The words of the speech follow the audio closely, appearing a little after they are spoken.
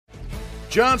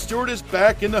Jon Stewart is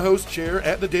back in the host chair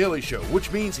at The Daily Show,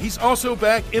 which means he's also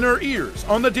back in our ears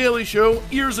on The Daily Show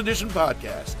Ears Edition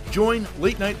podcast. Join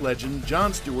late-night legend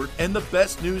Jon Stewart and the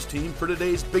best news team for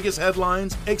today's biggest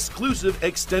headlines, exclusive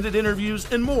extended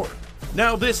interviews, and more.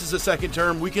 Now this is a second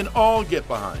term we can all get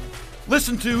behind.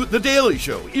 Listen to The Daily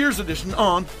Show Ears Edition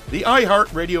on the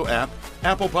iHeartRadio app,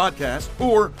 Apple Podcasts,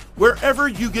 or wherever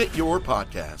you get your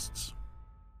podcasts.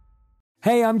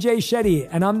 Hey, I'm Jay Shetty,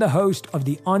 and I'm the host of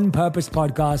the On Purpose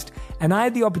podcast, and I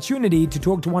had the opportunity to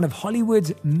talk to one of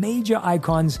Hollywood's major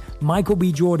icons, Michael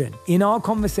B. Jordan. In our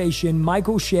conversation,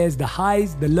 Michael shares the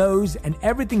highs, the lows, and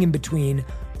everything in between,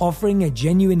 offering a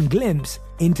genuine glimpse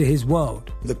into his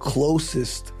world. The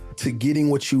closest to getting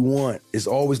what you want is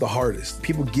always the hardest.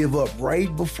 People give up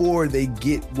right before they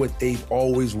get what they've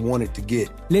always wanted to get.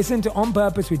 Listen to On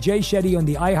Purpose with Jay Shetty on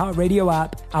the iHeartRadio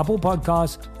app, Apple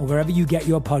Podcasts, or wherever you get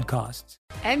your podcasts.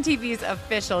 MTV's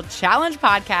official Challenge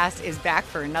podcast is back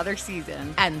for another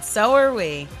season. And so are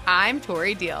we. I'm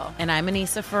Tori Deal. And I'm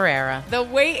Anissa Ferreira. The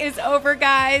wait is over,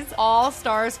 guys. All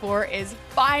Stars 4 is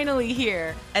finally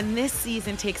here. And this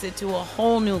season takes it to a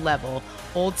whole new level.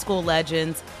 Old school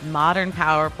legends, modern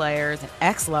power players, and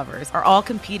ex-lovers are all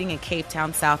competing in Cape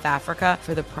Town, South Africa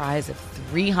for the prize of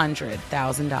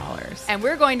 $300,000. And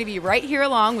we're going to be right here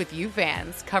along with you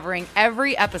fans, covering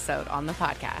every episode on the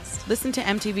podcast. Listen to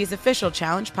MTV's official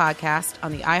Challenge podcast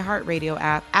on the iHeartRadio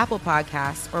app, Apple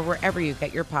Podcasts, or wherever you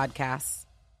get your podcasts.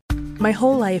 My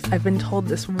whole life, I've been told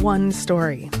this one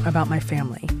story about my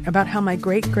family, about how my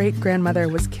great-great-grandmother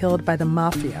was killed by the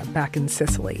mafia back in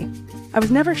Sicily. I was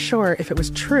never sure if it was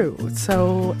true,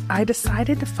 so I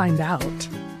decided to find out.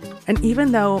 And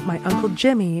even though my Uncle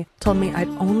Jimmy told me I'd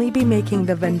only be making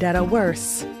the vendetta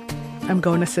worse, I'm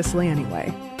going to Sicily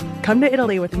anyway. Come to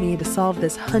Italy with me to solve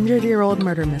this 100-year-old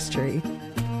murder mystery.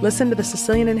 Listen to The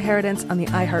Sicilian Inheritance on the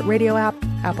iHeartRadio app,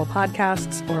 Apple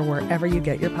Podcasts, or wherever you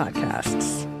get your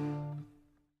podcasts.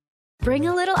 Bring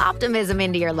a little optimism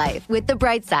into your life with The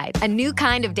Bright Side, a new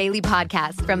kind of daily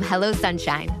podcast from Hello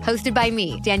Sunshine, hosted by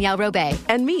me, Danielle Robay.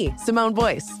 And me, Simone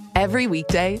Boyce. Every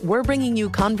weekday, we're bringing you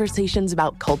conversations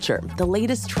about culture, the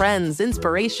latest trends,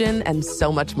 inspiration, and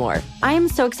so much more. I am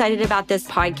so excited about this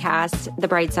podcast, The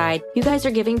Bright Side. You guys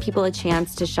are giving people a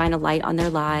chance to shine a light on their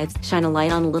lives, shine a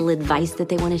light on a little advice that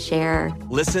they want to share.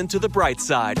 Listen to The Bright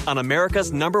Side on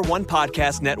America's #1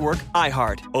 podcast network,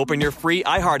 iHeart. Open your free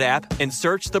iHeart app and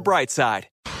search The Bright Side.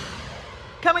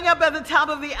 Coming up at the top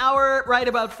of the hour, right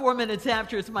about 4 minutes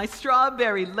after, it's my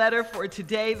strawberry letter for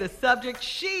today. The subject,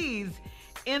 she's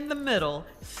in the middle,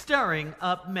 stirring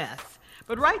up mess.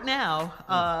 But right now,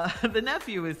 the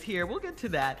nephew is here. We'll get to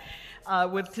that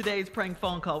with today's prank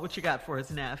phone call. What you got for us,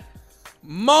 Neff?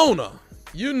 Mona,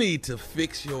 you need to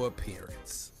fix your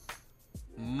appearance.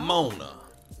 Mona,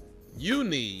 you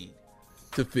need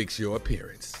to fix your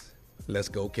appearance. Let's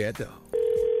go, cat dog.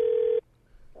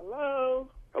 Hello,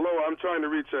 I'm trying to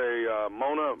reach a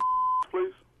Mona,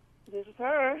 please. this is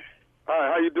her.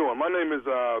 Hi, how you doing? My name is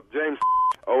James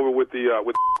over with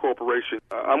the corporation.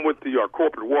 I'm with the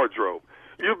corporate wardrobe.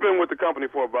 You've been with the company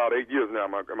for about 8 years now.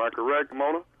 Am I correct,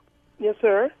 Mona? Yes,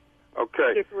 sir.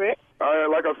 Okay. You're correct.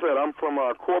 Like I said, I'm from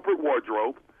corporate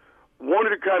wardrobe. Wanted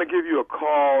to kind of give you a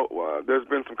call. There's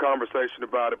been some conversation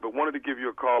about it, but wanted to give you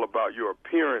a call about your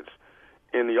appearance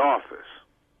in the office.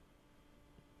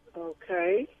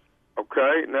 Okay.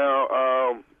 Okay.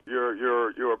 Now,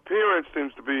 your appearance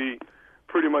seems to be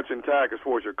pretty much intact as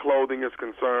far as your clothing is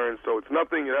concerned, so it has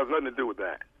nothing to do with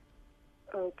that.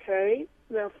 Okay.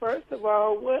 Now, first of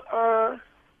all, what are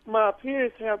my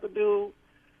appearance have to do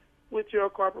with your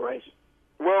corporation?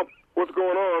 Well, what's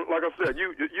going on, like I said,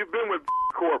 you've been with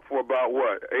Corp for about,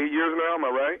 8 years now, am I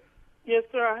right? Yes,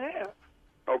 sir, I have.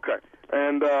 Okay.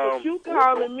 And but you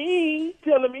calling me,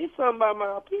 telling me something about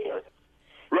my appearance.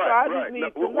 Right, so I right. just need now,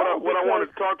 to know what I wanted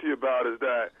to talk to you about is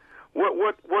that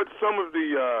what some of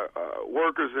the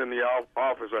workers in the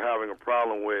office are having a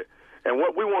problem with, and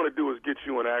what we want to do is get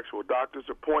you an actual doctor's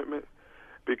appointment,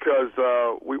 because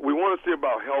we want to see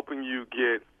about helping you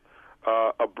get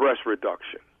a breast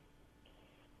reduction.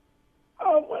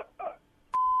 Oh, what?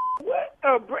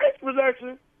 A breast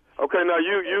reduction? Okay, now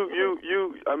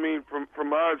you. I mean, from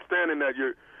my understanding, that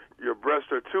your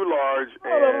breasts are too large.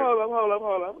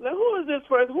 Hold up. Now, who is this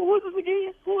person? Who is this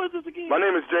again? My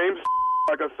name is James.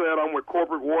 Like I said, I'm with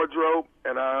Corporate Wardrobe,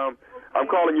 and I'm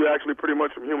calling you actually pretty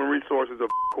much from Human Resources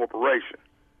of Corporation.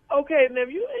 Okay, now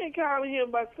if you ain't calling him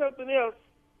about something else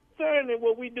concerning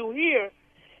what we do here,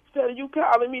 instead of you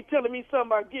calling me, telling me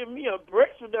something about giving me a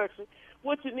breast reduction,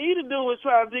 what you need to do is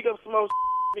try to dig up some more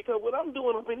because what I'm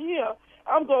doing up in here,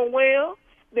 I'm going to wear them.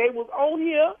 They was on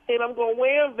here, and I'm going to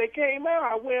wear them. If they came out,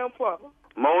 I wear them for them.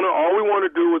 Mona, all we want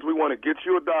to do is we want to get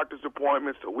you a doctor's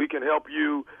appointment so we can help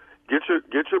you get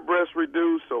your breasts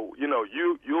reduced, so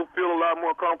you'll feel a lot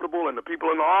more comfortable, and the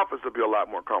people in the office will be a lot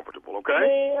more comfortable. Okay?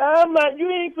 Man, I'm not. You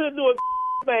ain't finna do a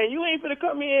thing. You ain't finna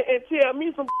come in and tell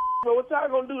me some. But what y'all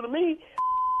gonna do to me?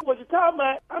 What you talking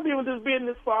about? I've been with this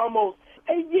business for almost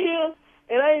 8 years,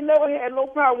 and I ain't never had no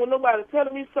problem with nobody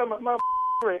telling me something about my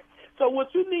breast. So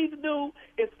what you need to do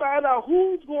is find out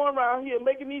who's going around here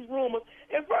making these rumors.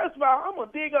 And first of all, I'm going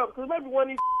to dig up, because maybe one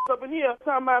of these up in here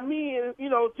talking about me and,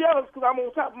 jealous because I'm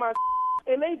on top of my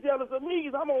and they jealous of me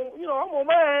because I'm on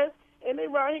mine, and they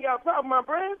around here got a problem with my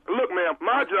breast. Look, ma'am,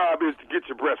 my job is to get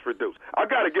your breasts reduced. I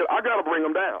gotta bring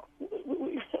them down.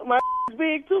 My is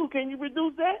big, too. Can you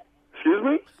reduce that? Excuse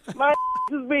me? My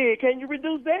is big. Can you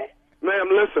reduce that? Ma'am,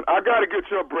 listen, I got to get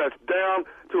your breasts down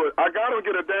to it. I got to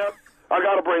get it down. I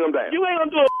got to bring them down. You ain't going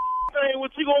to do a thing.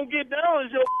 What you going to get down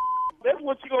is your that's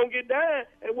what you going to get down.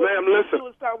 And what ma'am, you listen. do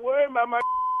is stop worrying about my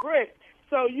breast.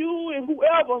 So you and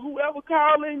whoever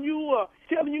calling you or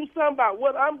telling you something about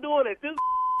what I'm doing at this,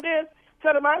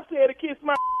 tell them I said to kiss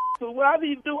my so what I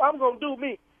need to do, I'm going to do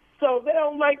me. So if they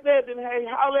don't like that, then hey,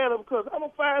 holler at them, because I'm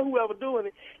going to find whoever doing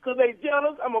it. Because they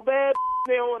jealous, I'm a bad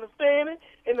they don't understand it.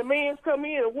 And the men's come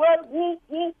in and what? Whoop,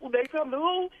 whoop. They come to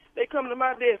who? They come to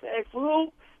my desk and ask for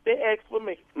who? They ask for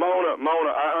me. Mona,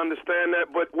 I understand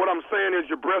that, but what I'm saying is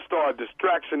your breasts are a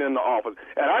distraction in the office,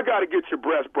 and I got to get your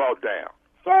breasts brought down.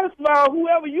 First of all,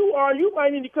 whoever you are, you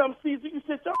might need to come see so you can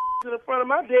sit your in the front of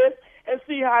my desk and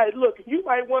see how it looks. You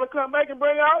might want to come back and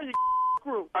bring out your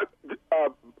crew.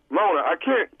 Mona, I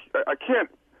can't.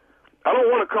 I don't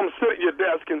want to come sit at your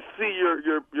desk and see your.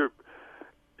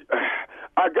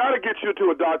 I got to get you to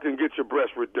a doctor and get your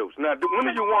breasts reduced. Now, when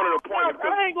do you want an appointment?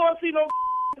 I ain't going to see no.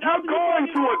 You're going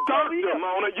to a doctor,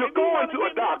 Mona. You're going to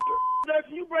a doctor.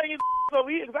 You bring his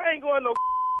over here, because I ain't going to no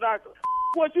doctor.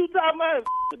 What you talking about is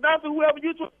the doctor, whoever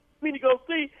you trying me to go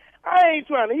see, I ain't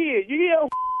trying to hear. You hear?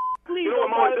 Please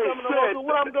don't bother coming over. So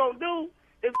what I'm going to do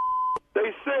is...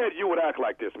 They said you would act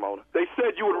like this, Mona. They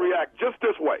said you would react just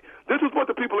this way. This is what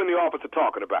the people in the office are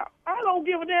talking about. I don't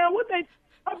give a damn what they...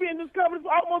 I've been in this company for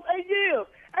almost 8 years.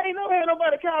 I ain't never had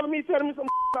nobody calling me telling me some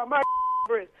about my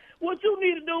breast. What you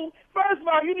need to do, first of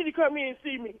all, you need to come in and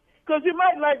see me, because you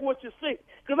might like what you see.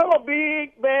 Because I'm a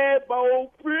big, bad,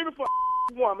 bold, beautiful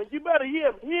woman. You better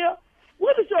hear me. Here,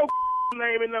 what is your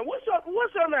name and what's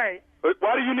your name?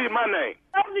 Why do you need my name?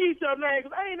 I need your name,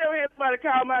 because I ain't never had somebody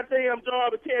call my damn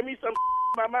job and tell me some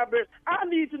about my breast. I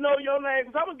need to know your name,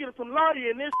 because I'm going to get some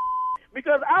lawyer in this,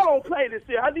 because I don't play this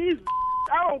here. I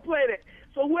don't play that.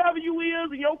 So whoever you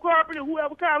is in your corporate or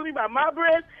whoever calling me about my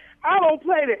breast, I don't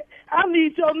play that. I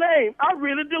need your name. I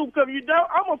really do, because if you don't,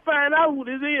 I'm going to find out who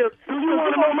this is. Do you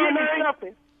want to know my name?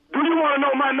 Do you want to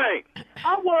know my name?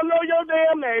 I want to know your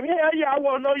damn name. Hell yeah, I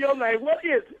want to know your name. What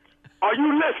is it? Are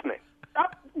you listening?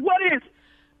 What is it?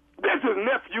 This is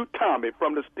Nephew Tommy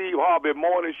from the Steve Harvey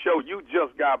Morning Show. You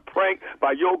just got pranked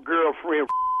by your girlfriend.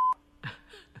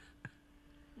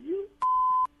 You...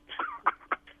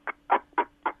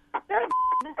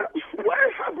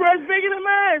 Where's her breast bigger than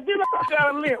mine? Then I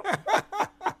got a limp.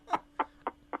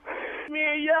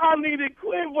 Man, y'all need to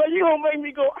quit, boy. You gonna make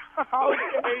me go,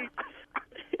 okay.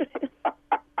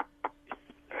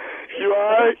 You all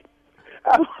right?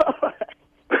 I'm all right.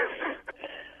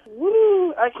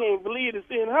 Woo, I can't believe it.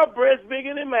 Seeing her breast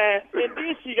bigger than mine, and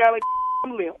then she got a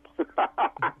limp.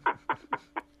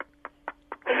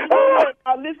 And you know what?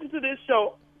 I listen to this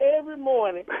show every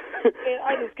morning, and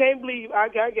I just can't believe I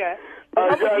got.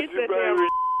 I got you, baby.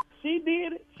 She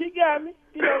did it. She got me.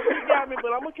 She got me,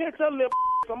 but I'm going to catch her lip.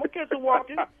 I'm going to catch her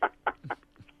walking.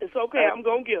 It's okay. I'm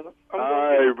going to get her. All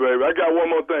right, baby. I got one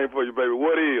more thing for you, baby.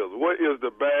 What is the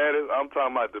baddest, I'm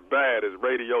talking about the baddest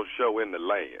radio show in the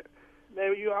land?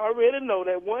 Baby, you already know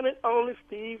that one and only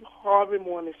Steve Harvey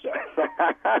Morning Show.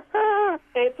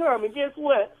 Hey, Tommy, guess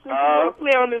what? Since you want to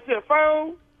play on this here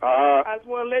phone, I just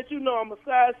want to let you know I'm a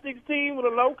size 16 with a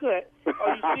low cut.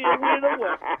 Are you still with it or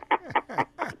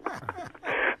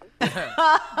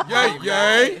what?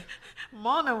 Yay.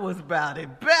 Mona was about it.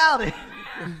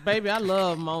 Baby, I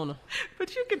love Mona.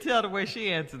 But you can tell the way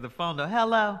she answered the phone, though.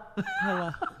 Hello.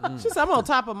 She said, I'm on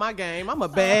top of my game. I'm a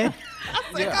bad. I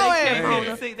said, go ahead,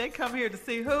 Mona. They come here to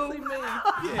see who? See me.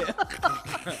 Yeah.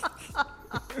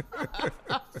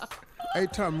 Hey,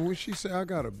 Tommy, when she say I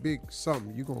got a big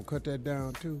something, you gonna cut that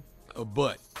down too? A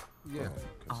butt. Yeah.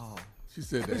 Oh. She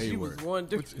said the A word. Was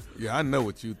wondering. Yeah, I know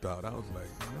what you thought. I was like,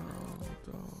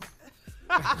 no, dog.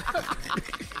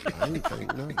 I ain't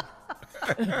think nothing.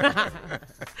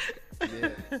 Yeah.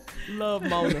 Love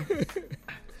Mona.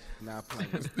 Not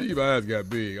playing. Steve's eyes got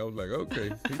big. I was like,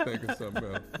 okay, he's thinking something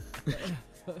else.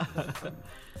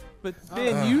 But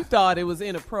then you thought it was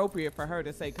inappropriate for her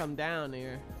to say, come down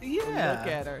there. Yeah.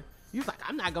 Look at her. You was like,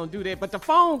 I'm not going to do that. But the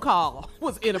phone call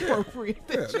was inappropriate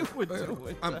that you were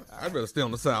doing. I'd rather stay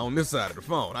on this side of the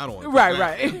phone. I don't want to.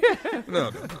 Right.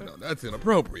 No. That's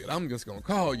inappropriate. I'm just going to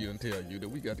call you and tell you that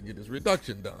we got to get this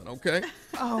reduction done, okay?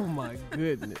 Oh, my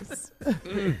goodness.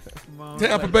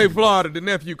 Tampa Bay, Florida, the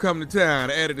nephew coming to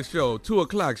town. Added the show, 2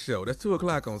 o'clock show. That's 2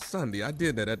 o'clock on Sunday. I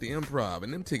did that at the Improv,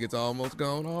 and them tickets almost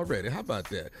gone already. How about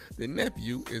that? The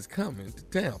nephew is coming to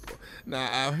Tampa. Now,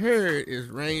 I heard it's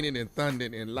raining and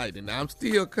thundering and lightning. Now, I'm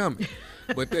still coming.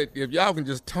 But if y'all can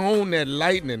just tone that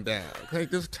lightning down, okay?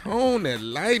 Just tone that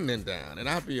lightning down, and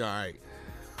I'll be all right.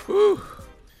 Whew.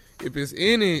 If there's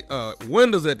any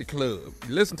windows at the club,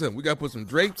 listen to them. We got to put some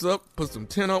drapes up, put some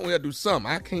tent on. We got to do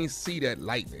something. I can't see that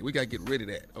lightning. We got to get rid of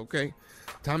that, okay?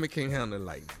 Tommy can't handle the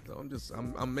lightning. So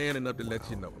I'm man enough to let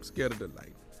you know. I'm scared of the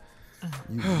lightning.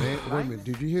 Wait a minute.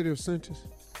 Did you hear this sentence?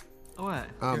 What?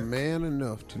 I'm man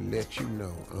enough to let you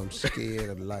know I'm scared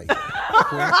of light.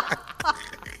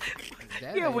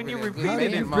 Yeah, when you repeat How it,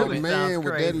 do you put a man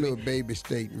with that little baby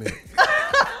statement?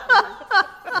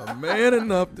 I'm man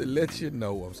enough to let you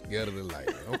know I'm scared of the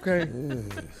light, okay?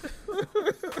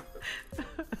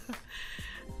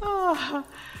 I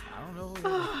don't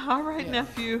know. All right,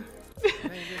 nephew.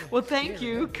 Well, thank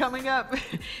you. Coming up,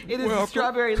 it is a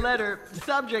Strawberry Letter.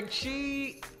 Subject,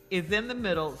 she is in the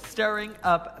middle, stirring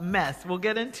up mess. We'll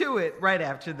get into it right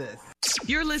after this.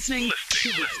 You're listening to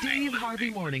the Steve Harvey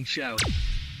Morning Show.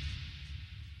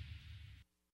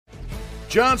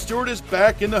 Jon Stewart is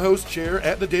back in the host chair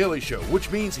at The Daily Show,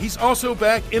 which means he's also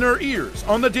back in our ears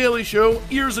on The Daily Show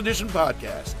Ears Edition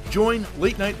podcast. Join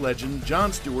late-night legend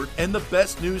Jon Stewart and the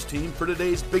best news team for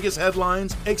today's biggest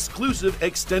headlines, exclusive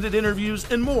extended interviews,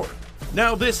 and more.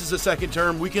 Now this is a second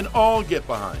term we can all get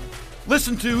behind.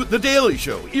 Listen to The Daily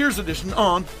Show Ears Edition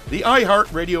on the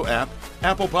iHeartRadio app,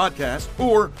 Apple Podcasts,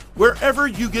 or wherever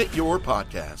you get your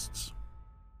podcasts.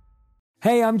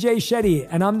 Hey, I'm Jay Shetty,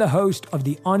 and I'm the host of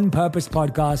the On Purpose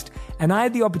podcast, and I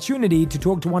had the opportunity to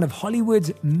talk to one of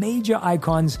Hollywood's major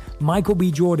icons, Michael B.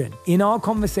 Jordan. In our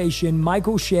conversation,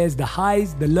 Michael shares the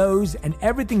highs, the lows, and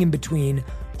everything in between,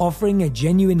 offering a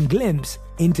genuine glimpse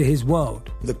into his world.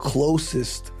 The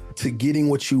closest to getting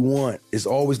what you want is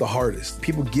always the hardest.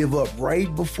 People give up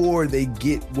right before they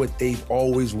get what they've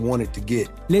always wanted to get.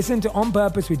 Listen to On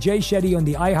Purpose with Jay Shetty on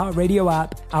the iHeartRadio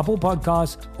app, Apple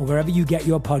Podcasts, or wherever you get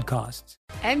your podcasts.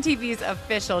 MTV's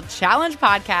official Challenge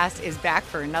podcast is back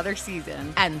for another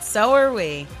season. And so are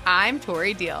we. I'm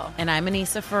Tori Deal. And I'm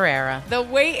Anissa Ferreira. The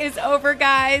wait is over,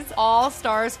 guys. All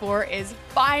Stars 4 is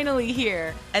finally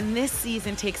here. And this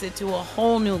season takes it to a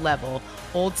whole new level.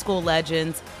 Old school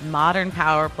legends, modern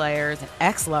power players, and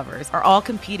ex-lovers are all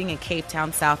competing in Cape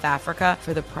Town, South Africa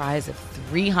for the prize of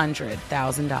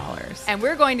 $300,000. And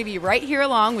we're going to be right here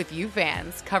along with you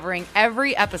fans, covering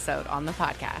every episode on the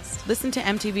podcast. Listen to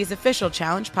MTV's official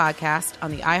Challenge podcast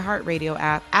on the iHeartRadio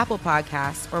app, Apple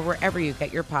Podcasts, or wherever you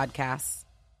get your podcasts.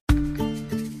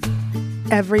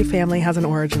 Every family has an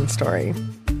origin story,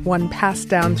 one passed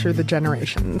down through the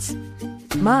generations.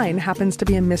 Mine happens to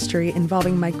be a mystery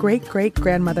involving my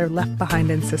great-great-grandmother left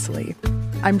behind in Sicily.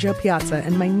 I'm Jo Piazza,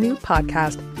 and my new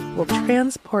podcast will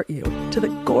transport you to the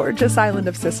gorgeous island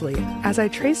of Sicily as I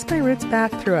trace my roots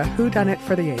back through a whodunit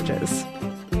for the ages.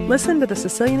 Listen to The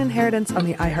Sicilian Inheritance on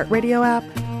the iHeartRadio app,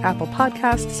 Apple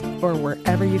Podcasts, or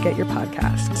wherever you get your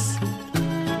podcasts.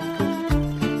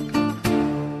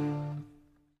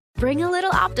 Bring a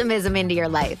little optimism into your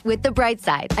life with The Bright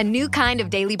Side, a new kind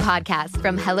of daily podcast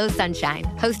from Hello Sunshine,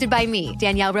 hosted by me,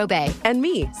 Danielle Robay. And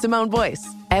me, Simone Boyce.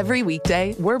 Every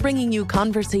weekday, we're bringing you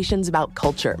conversations about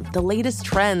culture, the latest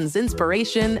trends,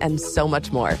 inspiration, and so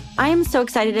much more. I am so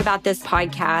excited about this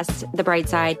podcast, The Bright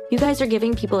Side. You guys are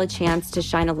giving people a chance to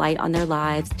shine a light on their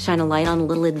lives, shine a light on a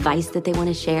little advice that they want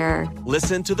to share.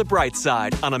 Listen to The Bright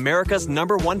Side on America's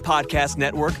 #1 podcast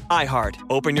network, iHeart.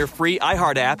 Open your free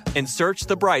iHeart app and search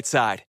The Bright Side.